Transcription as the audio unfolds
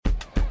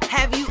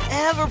Have you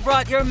ever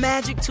brought your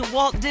magic to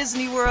Walt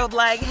Disney World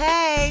like,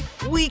 hey,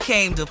 we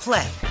came to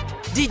play?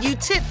 Did you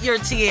tip your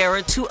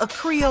tiara to a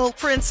Creole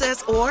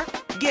princess or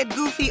get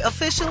goofy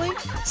officially?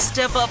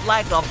 Step up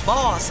like a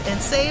boss and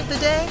save the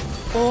day?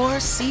 Or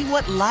see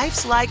what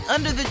life's like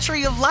under the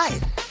tree of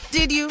life?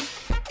 Did you?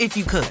 If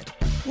you could.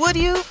 Would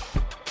you?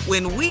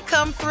 When we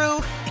come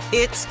through,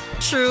 it's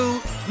true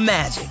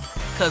magic.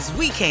 'Cause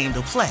we came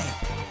to play.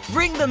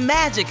 Bring the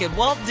magic at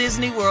Walt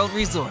Disney World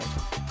Resort.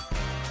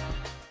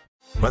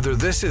 Whether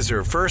this is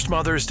her first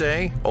Mother's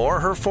Day or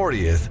her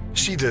 40th,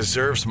 she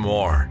deserves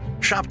more.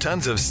 Shop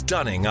tons of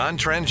stunning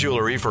on-trend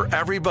jewelry for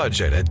every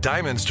budget at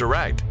Diamonds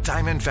Direct.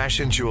 Diamond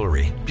fashion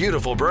jewelry,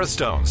 beautiful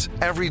birthstones,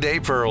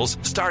 everyday pearls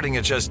starting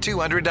at just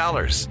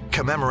 $200.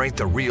 Commemorate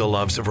the real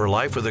loves of her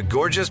life with a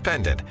gorgeous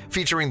pendant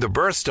featuring the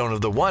birthstone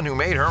of the one who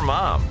made her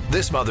mom.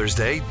 This Mother's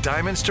Day,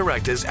 Diamonds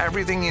Direct is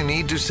everything you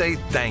need to say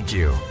thank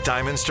you.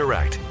 Diamonds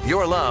Direct,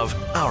 your love,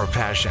 our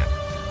passion.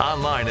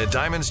 Online at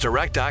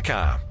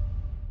diamondsdirect.com.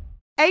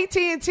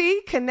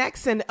 AT&T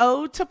connects an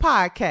ode to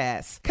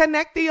podcasts.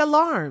 Connect the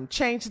alarm.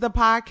 Change the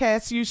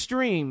podcast you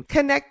stream.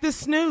 Connect the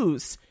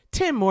snooze.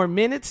 10 more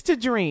minutes to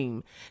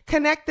dream.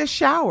 Connect the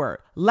shower.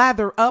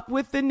 Lather up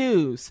with the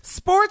news.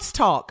 Sports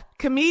talk,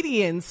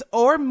 comedians,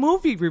 or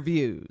movie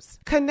reviews.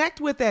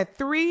 Connect with that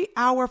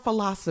 3-hour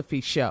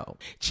philosophy show.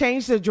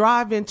 Change the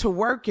drive into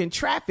work in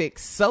traffic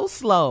so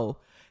slow.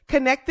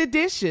 Connect the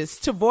dishes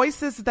to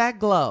voices that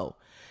glow.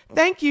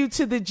 Thank you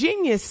to the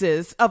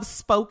geniuses of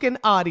spoken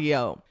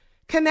audio.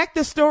 Connect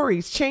the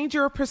stories, change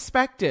your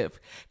perspective.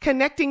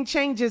 Connecting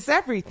changes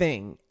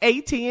everything.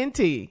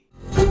 AT&T.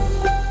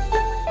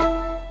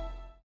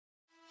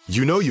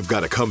 You know you've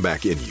got a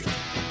comeback in you.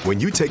 When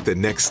you take the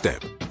next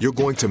step, you're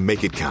going to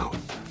make it count.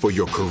 For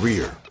your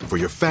career, for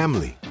your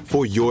family,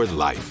 for your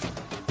life.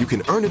 You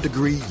can earn a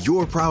degree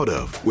you're proud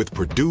of with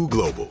Purdue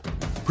Global.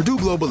 Purdue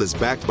Global is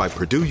backed by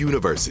Purdue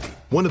University,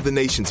 one of the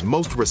nation's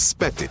most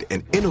respected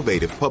and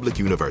innovative public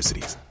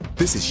universities.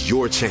 This is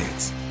your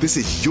chance. This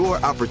is your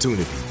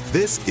opportunity.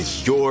 This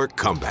is your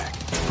comeback.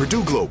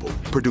 Purdue Global,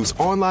 Purdue's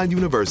online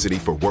university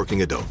for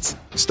working adults.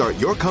 Start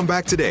your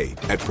comeback today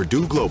at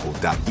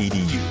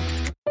purdueglobal.edu.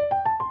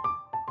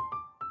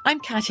 I'm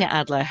Katya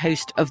Adler,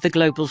 host of The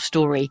Global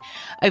Story.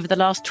 Over the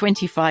last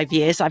 25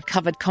 years, I've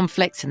covered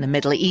conflicts in the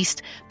Middle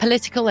East,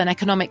 political and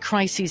economic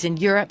crises in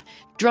Europe,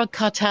 drug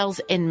cartels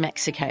in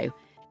Mexico.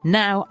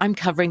 Now I'm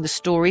covering the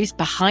stories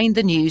behind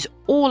the news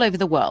all over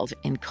the world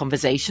in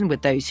conversation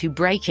with those who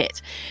break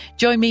it.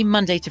 Join me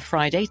Monday to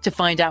Friday to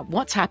find out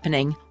what's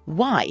happening,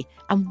 why,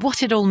 and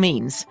what it all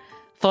means.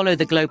 Follow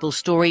The Global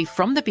Story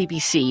from the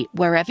BBC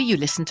wherever you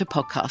listen to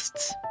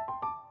podcasts.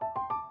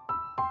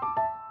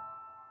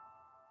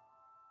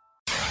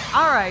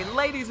 All right,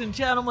 ladies and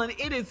gentlemen,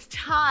 it is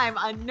time.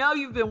 I know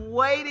you've been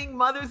waiting.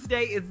 Mother's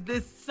Day is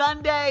this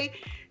Sunday.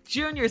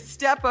 Junior,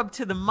 step up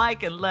to the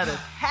mic and let us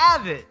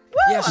have it. Woo,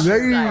 yes,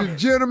 ladies and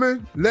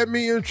gentlemen, let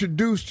me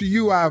introduce to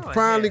you. I've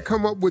finally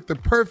come up with the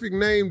perfect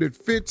name that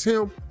fits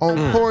him on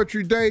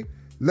Poetry Day.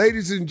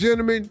 Ladies and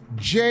gentlemen,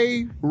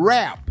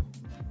 J-Rap.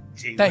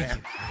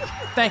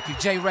 Thank you.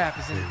 J-Rap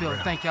is in the building.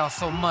 Thank y'all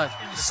so much.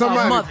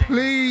 Somebody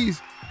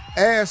please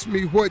ask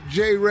me what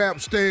J-Rap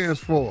stands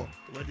for.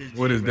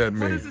 What does that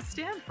mean? What does it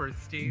stand for,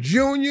 Steve?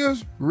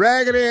 Junior's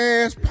Raggedy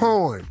Ass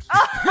Poems.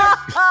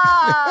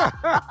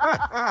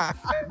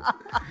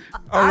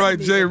 All right,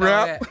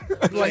 J-Rap.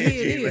 Well, here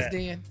it is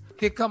then.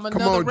 Here come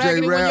another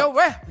raggedy one. Yo,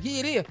 rap.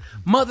 Here it is.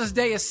 Mother's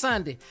Day is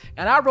Sunday.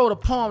 And I wrote a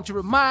poem to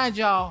remind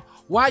y'all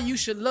why you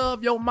should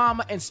love your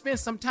mama and spend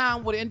some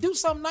time with her and do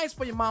something nice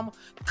for your mama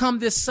come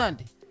this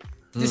Sunday.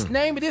 This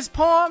name of this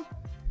poem,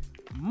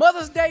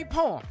 Mother's Day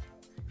Poem.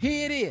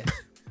 Here it is.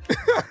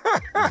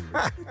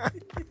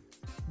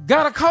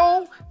 Got a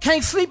cold?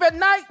 Can't sleep at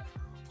night?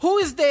 Who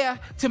is there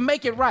to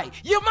make it right?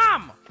 Your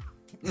mama.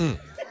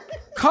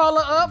 Call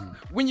her up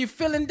when you're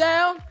feeling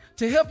down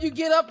to help you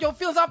get up your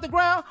feelings off the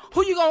ground.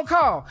 Who you gonna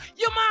call?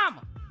 Your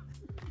mama.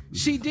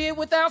 She did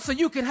without so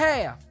you could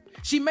have.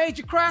 She made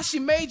you cry, she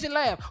made you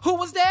laugh. Who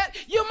was that?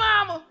 Your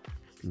mama.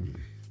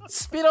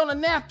 Spit on a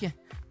napkin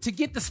to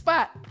get the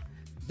spot.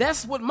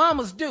 That's what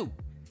mamas do.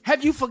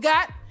 Have you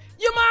forgot?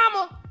 Your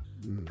mama.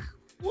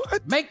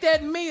 What? Make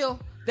that meal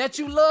that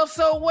you love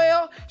so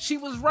well. She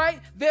was right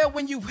there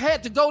when you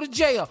had to go to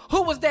jail.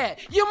 Who was that?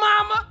 Your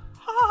mama.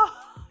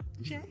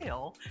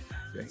 Jail.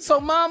 So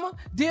mama,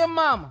 dear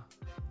mama,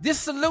 this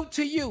salute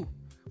to you.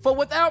 For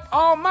without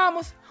all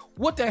mamas,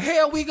 what the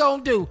hell we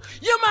gonna do?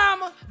 Your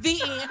mama, the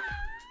end.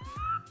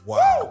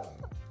 Wow.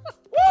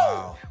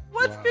 Woo!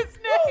 What's his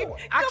name?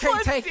 I Come can't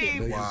on, take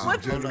Steve. it. Wow.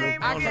 What's his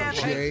name again?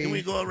 Can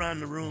we go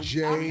around the room?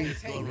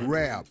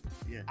 J-Rap,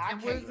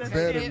 And what is that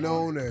better again?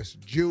 known as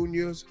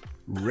Junior's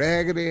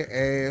Raggedy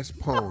Ass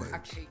Poems. I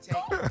can't take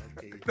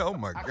it. Oh,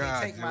 my I God.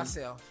 can't take Junior.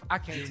 myself. I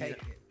can't take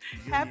it.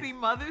 Happy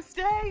Mother's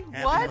Day?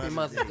 Happy What?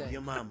 Mother's Day.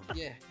 Your mama.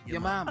 Yeah, your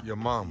mama. Your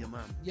mama. Your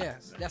mama.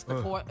 Yes, that's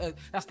the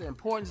that's the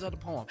importance of the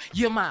poem.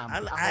 Your mama. I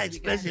hope you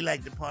especially got it.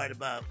 like the part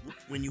about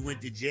when you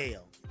went to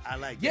jail. I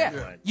like that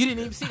Yeah, part. you didn't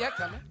even see that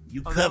coming.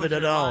 You Oh, that covered was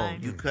it your all.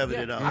 line. You covered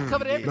it all. I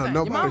covered everything.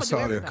 No, Your mama nobody do saw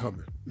that everything.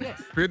 coming.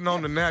 Yes. Spitting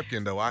on the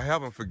napkin, though. I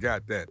haven't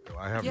forgot that, though.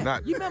 I have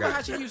not. You remember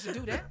how she used to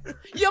do that?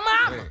 Your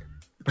mama. Man.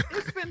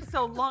 It's been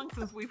so long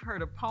since we've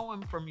heard a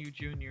poem from you,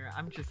 Junior.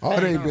 I'm just Oh,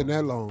 it saying. ain't been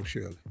that long,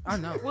 Shirley. I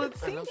know. Well, it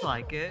seems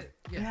like it.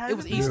 Yeah. It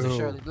was Easter, No.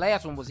 Shirley. The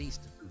last one was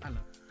Easter. I know.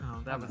 Oh,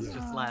 that was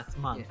just last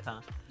month, huh?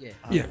 Yeah.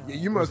 Yeah,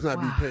 you must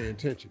not be paying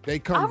attention. They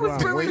come I was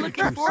around really way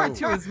looking too forward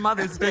soon. to his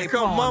Mother's They Day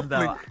come poem,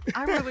 monthly. though.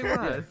 I really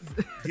was.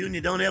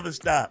 Junior, don't ever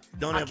stop.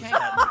 Don't I ever can't.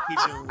 stop. Man. Keep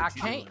doing what I you're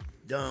can't. doing.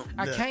 Don't.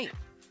 I look. can't.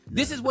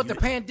 This is what the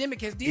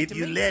pandemic has did If to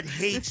you me. let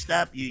hate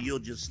stop you, you'll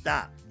just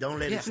stop. Don't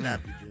let Yeah. it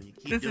stop you, Junior.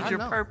 Keep This doing is it. your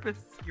know. purpose.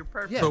 Your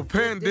purpose. Yeah. So this-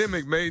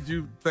 pandemic made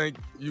you think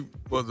you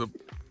was it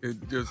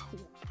just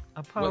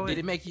A poet. What did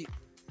it make you?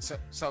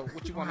 So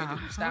what you want me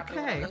to do? Stop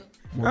Okay. it?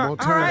 One more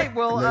time, right,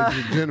 well,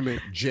 ladies and gentlemen,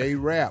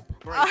 J-Rap.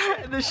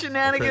 The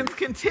shenanigans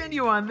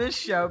continue on this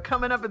show.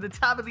 Coming up at the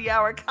top of the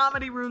hour,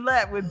 Comedy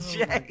Roulette with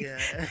Jay.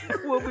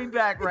 We'll be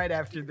back right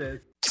after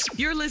this.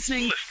 You're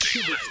listening to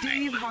the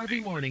Steve Harvey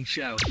Morning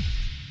Show.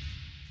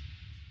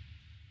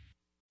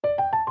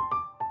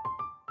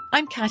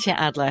 I'm Katya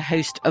Adler,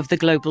 host of The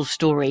Global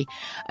Story.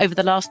 Over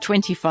the last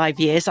 25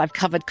 years, I've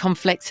covered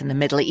conflicts in the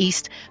Middle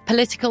East,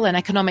 political and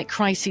economic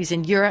crises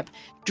in Europe,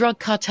 drug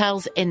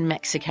cartels in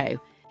Mexico.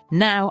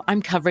 Now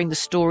I'm covering the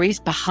stories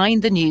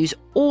behind the news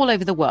all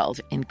over the world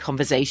in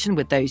conversation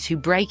with those who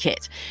break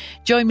it.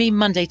 Join me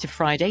Monday to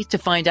Friday to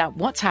find out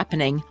what's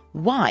happening,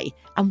 why,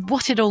 and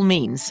what it all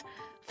means.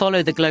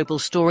 Follow The Global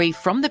Story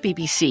from the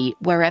BBC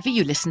wherever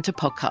you listen to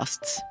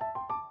podcasts.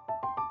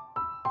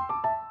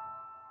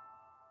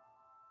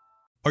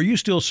 Are you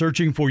still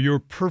searching for your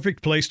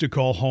perfect place to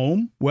call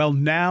home? Well,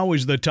 now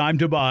is the time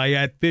to buy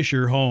at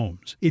Fisher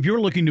Homes. If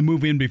you're looking to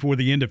move in before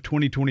the end of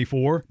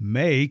 2024,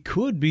 May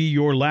could be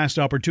your last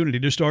opportunity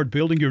to start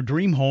building your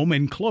dream home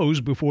and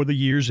close before the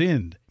year's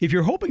end. If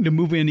you're hoping to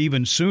move in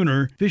even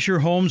sooner, Fisher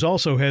Homes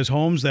also has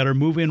homes that are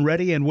move-in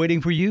ready and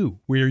waiting for you,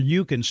 where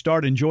you can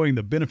start enjoying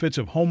the benefits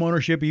of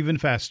homeownership even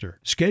faster.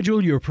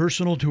 Schedule your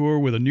personal tour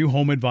with a new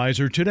home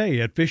advisor today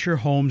at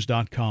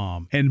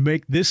FisherHomes.com and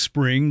make this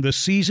spring the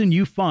season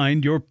you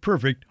find your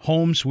perfect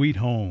home sweet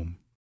home.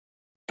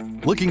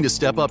 Looking to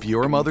step up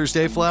your Mother's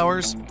Day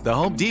flowers? The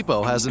Home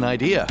Depot has an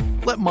idea.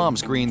 Let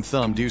Mom's green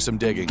thumb do some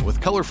digging with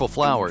colorful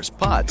flowers,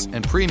 pots,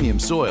 and premium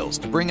soils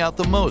to bring out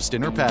the most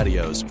in her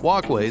patios,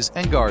 walkways,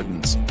 and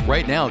gardens.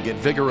 Right now, get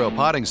Vigoro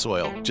potting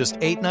soil, just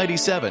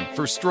 $8.97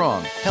 for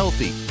strong,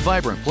 healthy,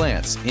 vibrant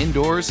plants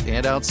indoors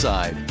and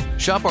outside.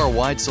 Shop our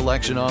wide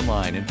selection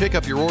online and pick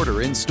up your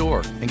order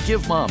in-store and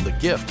give Mom the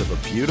gift of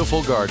a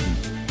beautiful garden.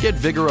 Get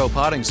Vigoro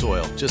potting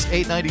soil, just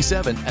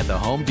 $8.97 at the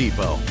Home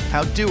Depot.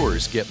 How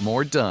doers get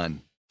more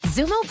done.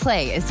 Xumo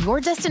Play is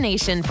your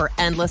destination for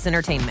endless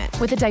entertainment.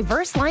 With a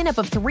diverse lineup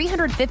of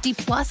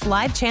 350-plus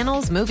live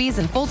channels, movies,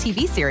 and full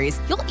TV series,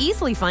 you'll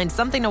easily find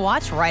something to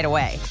watch right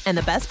away. And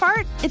the best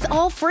part? It's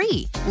all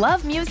free.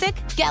 Love music?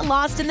 Get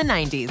lost in the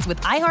 90s with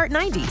iHeart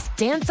 90s,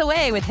 dance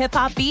away with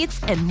hip-hop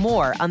beats, and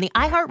more on the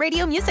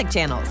iHeartRadio music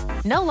channels.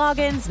 No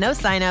logins, no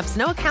signups,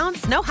 no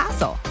accounts, no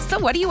hassle. So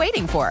what are you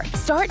waiting for?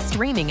 Start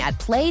streaming at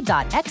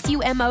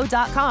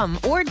play.xumo.com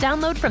or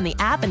download from the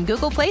app and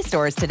Google Play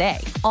stores today.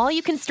 All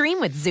you can stream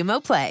with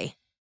Xumo Play.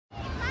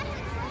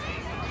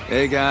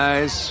 Hey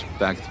guys,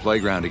 back at the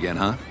playground again,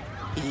 huh?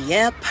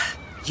 Yep.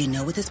 You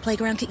know what this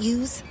playground could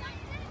use?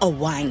 A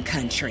wine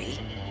country.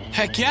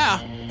 Heck yeah,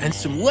 and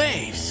some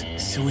waves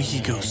so we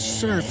could go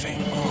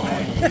surfing.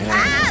 Oh,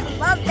 yeah.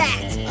 Love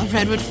that. A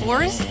redwood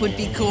forest would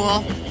be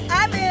cool.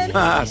 I'm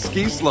in.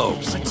 Ski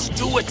slopes. Let's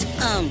do it.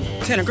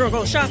 Can a girl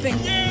go shopping?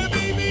 Yeah,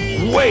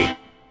 baby. Wait.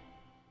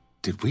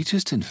 Did we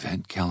just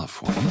invent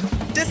California?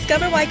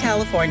 Discover why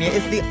California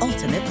is the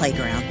ultimate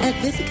playground at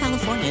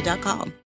visitcalifornia.com.